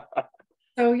 Yeah.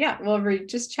 So yeah, well, we're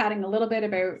just chatting a little bit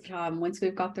about once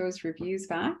we've got those reviews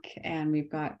back and we've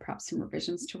got perhaps some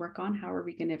revisions to work on, how are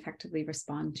we going to effectively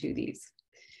respond to these?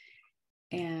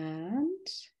 And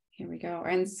here we go.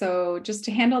 And so just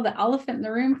to handle the elephant in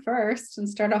the room first and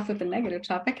start off with the negative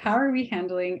topic, how are we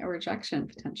handling a rejection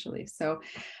potentially? So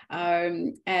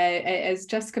as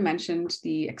Jessica mentioned,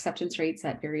 the acceptance rates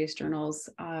at various journals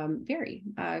vary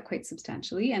quite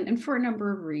substantially, and for a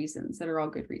number of reasons that are all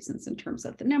good reasons in terms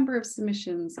of the number of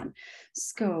submissions and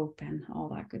scope and all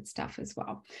that good stuff as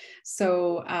well.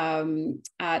 So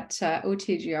at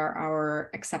OTJR,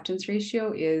 our acceptance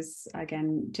ratio is,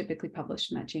 again, typically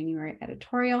published in that January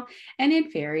editorial, and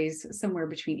it varies somewhere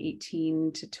between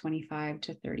 18 to 25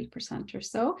 to 30% or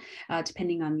so,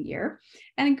 depending on the year.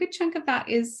 And a good chunk of that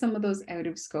is some of those out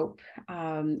of scope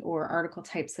or article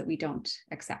types that we don't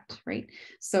accept, right?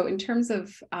 So in terms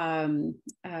of trying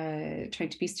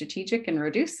to be strategic and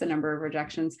reduce the number of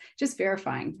rejections, just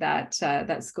verifying that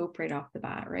that scope right off the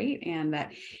bat, right? And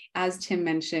that, as Tim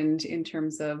mentioned, in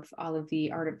terms of all of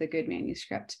the art of the good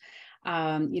manuscript,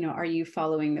 are you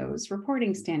following those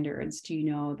reporting standards? Do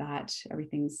you know that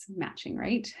everything's matching,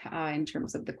 right? In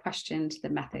terms of the question to the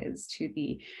methods to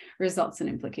the results and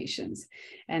implications,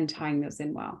 and tying those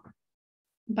in well.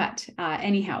 But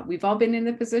anyhow, we've all been in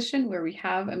the position where we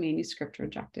have a manuscript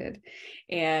rejected,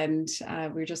 and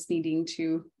we're just needing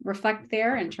to reflect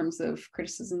there in terms of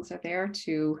criticisms are there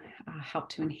to help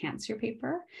to enhance your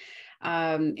paper.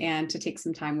 And to take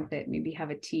some time with it, maybe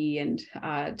have a tea, and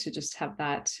to just have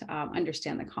that,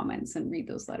 understand the comments and read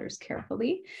those letters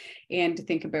carefully, and to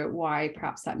think about why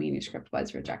perhaps that manuscript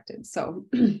was rejected. So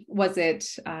was it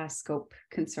scope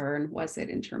concern? Was it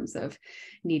in terms of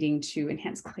needing to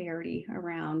enhance clarity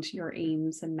around your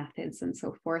aims and methods and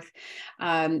so forth?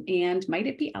 And might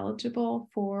it be eligible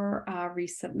for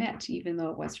resubmit, even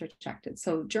though it was rejected?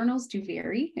 So journals do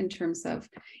vary in terms of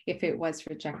if it was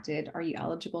rejected, are you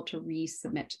eligible to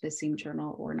resubmit to the same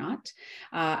journal or not?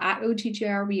 At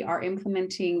OTJR, we are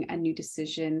implementing a new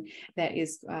decision that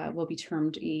will be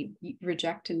termed a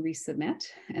reject and resubmit.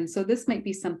 And so this might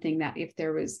be something that if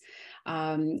there was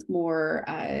more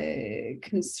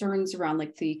concerns around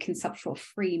like the conceptual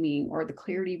framing or the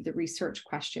clarity of the research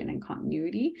question and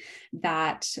continuity,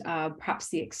 that perhaps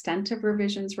the extent of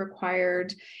revisions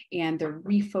required and the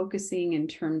refocusing in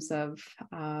terms of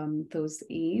those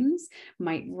aims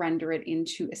might render it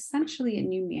into essentially a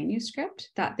new manuscript,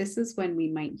 that this is when we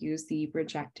might use the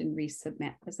reject and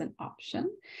resubmit as an option.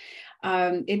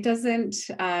 It doesn't,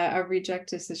 a reject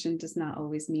decision does not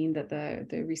always mean that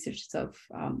the research is of,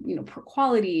 poor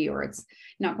quality, or it's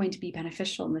not going to be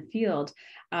beneficial in the field,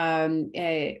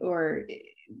 or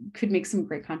could make some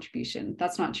great contribution.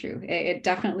 That's not true. It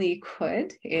definitely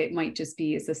could. It might just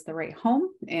be, is this the right home?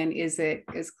 And is it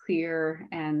as clear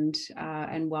and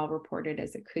well reported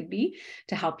as it could be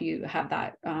to help you have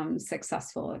that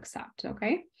successful accept,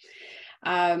 okay?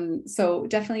 So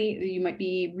definitely you might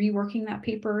be reworking that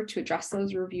paper to address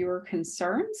those reviewer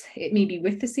concerns. It may be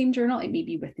with the same journal, it may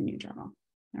be with a new journal.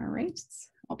 All right, it's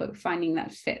all about finding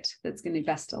that fit that's going to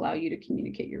best allow you to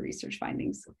communicate your research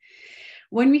findings.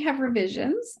 When we have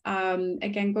revisions,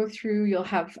 again, go through, you'll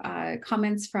have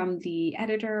comments from the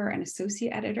editor and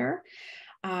associate editor,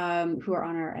 who are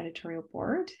on our editorial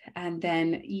board. And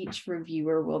then each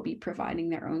reviewer will be providing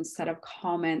their own set of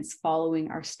comments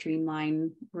following our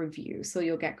streamline review. So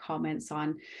you'll get comments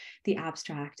on the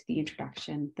abstract, the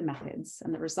introduction, the methods,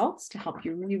 and the results to help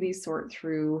you really sort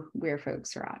through where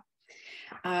folks are at.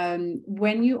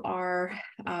 When you are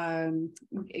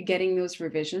getting those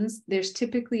revisions, there's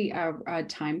typically a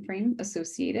time frame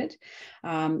associated,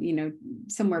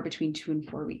 somewhere between 2 and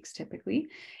 4 weeks typically.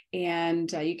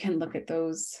 And you can look at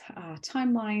those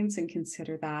timelines and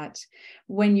consider that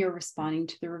when you're responding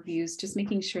to the reviews, just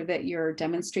making sure that you're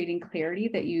demonstrating clarity,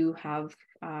 that you have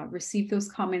received those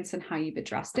comments and how you've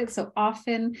addressed it. So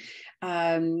often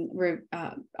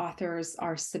authors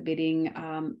are submitting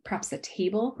perhaps a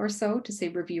table or so to say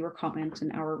reviewer comment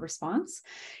and our response.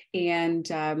 And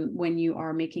when you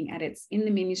are making edits in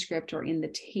the manuscript or in the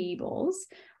tables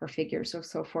or figures or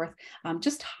so forth,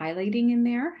 just highlighting in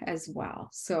there as well,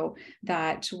 so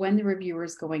that when the reviewer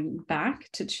is going back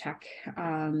to check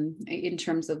in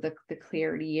terms of the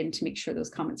clarity and to make sure those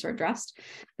comments are addressed,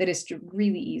 that it's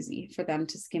really easy for them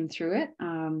to skim through it.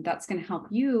 That's going to help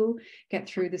you get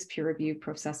through this peer review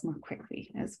process more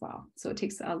quickly as well. So it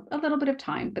takes a little bit of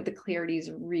time, but the clarity is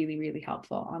really, really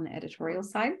helpful on the editorial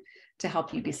side to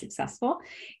help you be successful.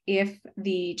 If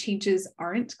the changes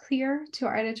aren't clear to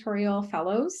our editorial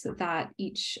fellows that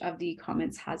each of the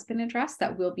comments has been addressed,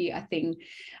 that will be a thing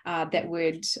that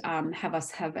would have us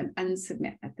have an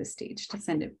unsubmit at this stage to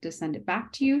send it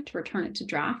back to you, to return it to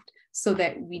draft, so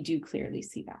that we do clearly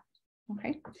see that.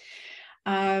 Okay.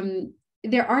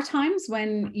 There are times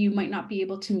when you might not be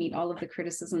able to meet all of the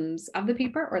criticisms of the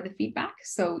paper or the feedback.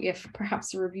 So if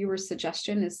perhaps the reviewer's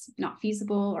suggestion is not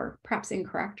feasible or perhaps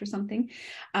incorrect or something,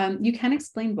 you can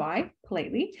explain why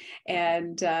politely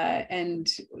and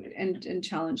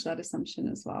challenge that assumption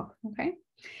as well. Okay.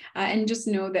 And just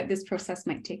know that this process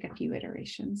might take a few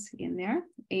iterations in there,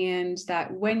 and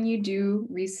that when you do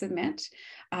resubmit,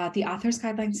 the author's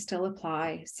guidelines still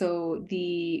apply. So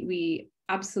we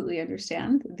absolutely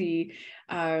understand the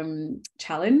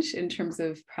challenge in terms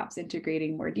of perhaps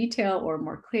integrating more detail or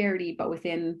more clarity, but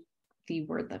within the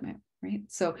word limit, right?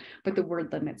 So, but the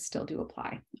word limits still do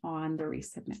apply on the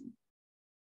resubmit.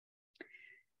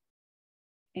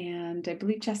 And I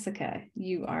believe, Jessica,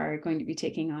 you are going to be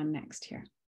taking on next here.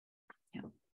 Yeah.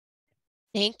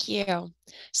 Thank you.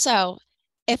 So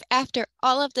if after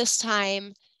all of this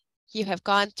time you have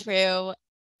gone through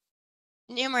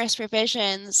numerous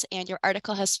revisions and your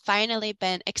article has finally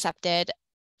been accepted,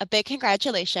 a big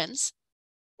congratulations.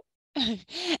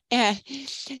 And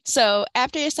so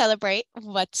after you celebrate,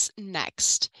 what's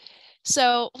next?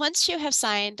 So once you have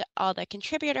signed all the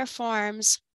contributor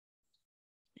forms,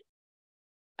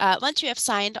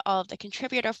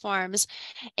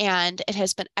 and it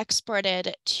has been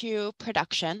exported to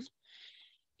production,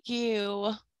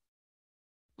 you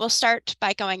will start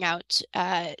by going out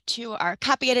to our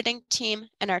copy editing team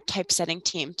and our typesetting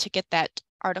team to get that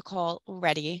article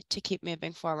ready to keep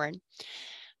moving forward.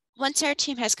 Once our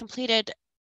team has completed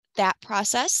that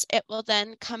process, it will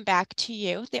then come back to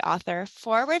you, the author,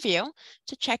 for review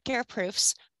to check your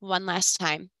proofs one last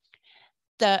time.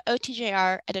 The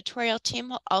OTJR editorial team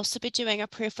will also be doing a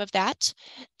proof of that.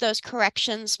 Those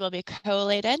corrections will be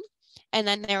collated, and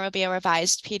then there will be a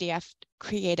revised PDF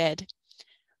created.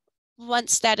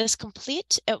 Once that is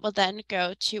complete, it will then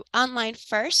go to online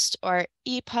first, or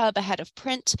EPUB ahead of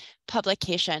print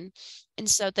publication. And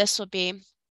so this will be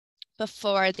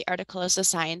before the article is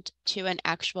assigned to an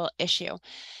actual issue.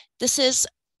 This is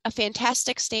a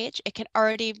fantastic stage. It can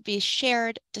already be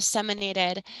shared,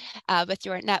 disseminated with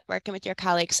your network and with your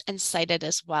colleagues, and cited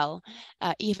as well,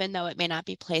 even though it may not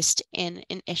be placed in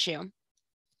an issue.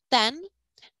 Then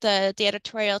the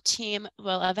editorial team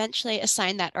will eventually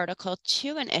assign that article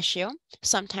to an issue.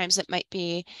 Sometimes it might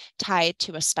be tied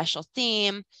to a special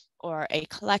theme or a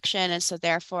collection, and so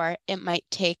therefore it might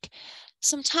take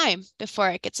some time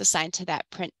before it gets assigned to that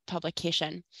print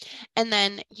publication. And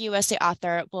then you as the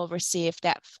author will receive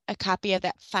a copy of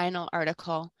that final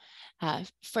article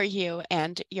for you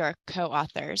and your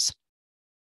co-authors.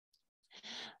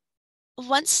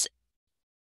 Once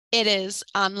it is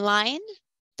online,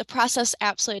 the process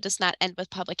absolutely does not end with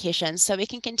publication. So we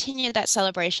can continue that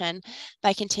celebration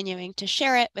by continuing to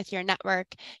share it with your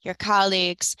network, your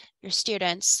colleagues, your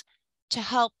students, to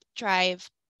help drive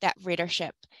that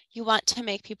readership. You want to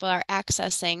make people are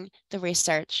accessing the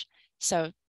research.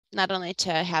 So not only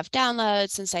to have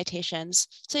downloads and citations,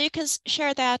 so you can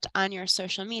share that on your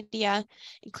social media,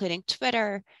 including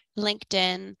Twitter,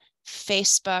 LinkedIn,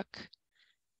 Facebook.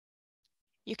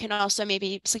 You can also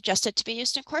maybe suggest it to be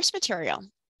used in course material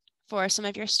for some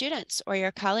of your students or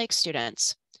your colleague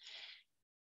students.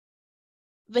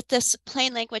 With this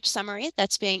plain language summary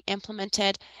that's being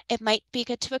implemented, it might be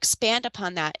good to expand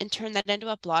upon that and turn that into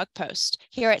a blog post.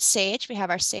 Here at Sage, we have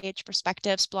our Sage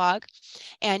Perspectives blog,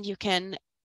 and you can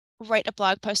write a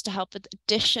blog post to help with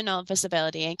additional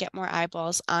visibility and get more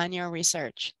eyeballs on your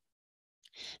research.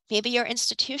 Maybe your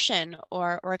institution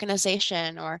or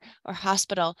organization or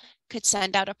hospital could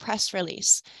send out a press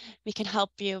release. We can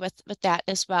help you with that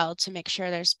as well to make sure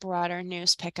there's broader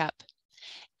news pickup.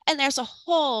 And there's a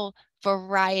whole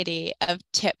variety of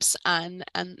tips on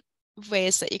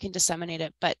ways that you can disseminate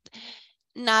it. But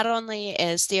not only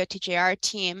is the OTJR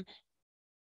team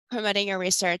promoting your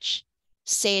research,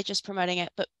 Sage is promoting it,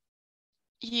 but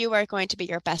you are going to be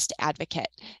your best advocate.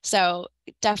 So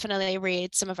definitely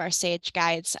read some of our Sage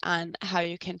guides on how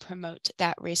you can promote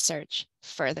that research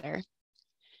further.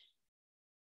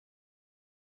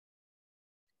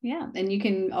 Yeah, and you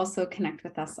can also connect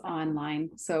with us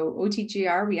online. So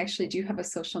OTJR, we actually do have a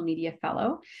social media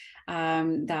fellow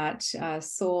that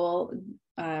sole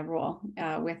role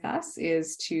with us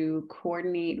is to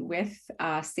coordinate with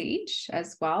Sage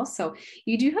as well. So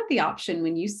you do have the option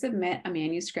when you submit a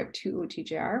manuscript to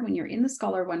OTJR, when you're in the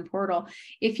ScholarOne portal,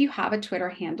 if you have a Twitter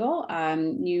handle,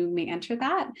 you may enter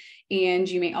that, and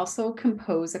you may also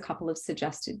compose a couple of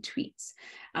suggested tweets.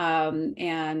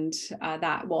 And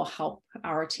that will help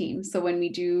our team. So when we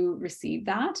do receive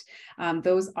that,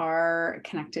 those are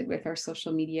connected with our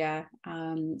social media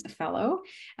fellow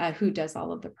who does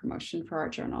all of the promotion for our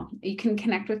journal. You can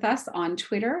connect with us on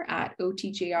Twitter at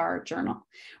OTJR Journal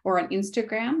or on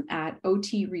Instagram at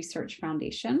OT Research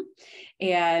Foundation.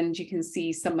 And you can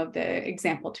see some of the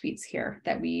example tweets here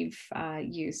that we've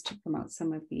used to promote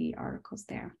some of the articles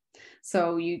there.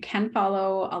 So you can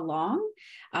follow along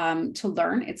to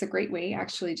learn. It's a great way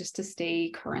actually just to stay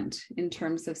current in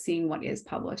terms of seeing what is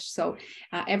published. So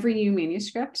every new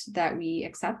manuscript that we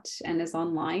accept and is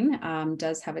online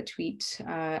does have a tweet,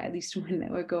 at least one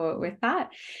that would go out with that.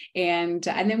 And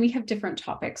then we have different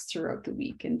topics throughout the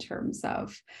week in terms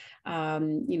of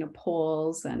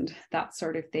polls and that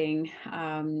sort of thing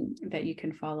that you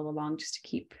can follow along just to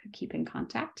keep in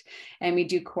contact. And we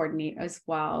do coordinate as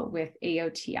well with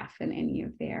AOTF and any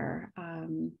of their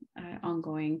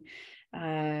ongoing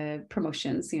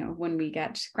promotions. When we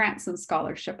get grants and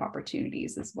scholarship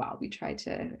opportunities as well, we try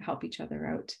to help each other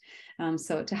out.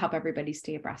 So to help everybody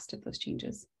stay abreast of those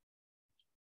changes.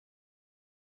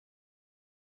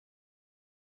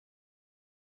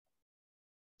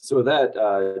 So with that,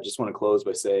 I just want to close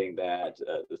by saying that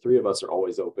the three of us are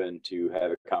always open to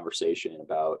have a conversation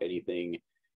about anything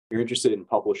you're interested in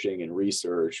publishing and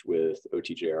research with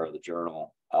OTJR, the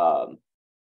journal.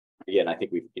 Again, I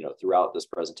think we've, throughout this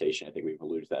presentation, I think we've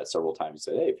alluded to that several times.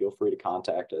 Said, hey, feel free to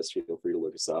contact us. Feel free to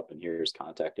look us up. And here's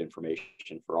contact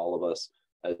information for all of us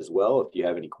as well. If you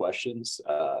have any questions,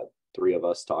 three of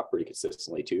us talk pretty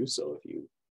consistently too. So if you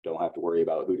don't have to worry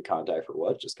about who to contact for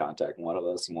what, just contact one of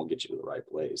us and we'll get you to the right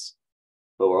place.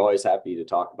 But we're always happy to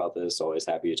talk about this, always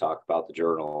happy to talk about the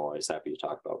journal, always happy to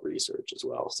talk about research as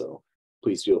well. So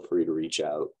please feel free to reach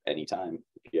out anytime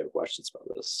if you have questions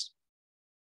about this.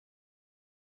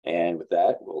 And with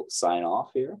that, we'll sign off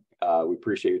here. We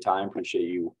appreciate your time, appreciate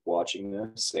you watching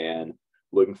this, and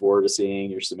looking forward to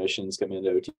seeing your submissions come into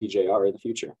OTJR in the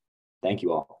future. Thank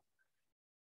you all.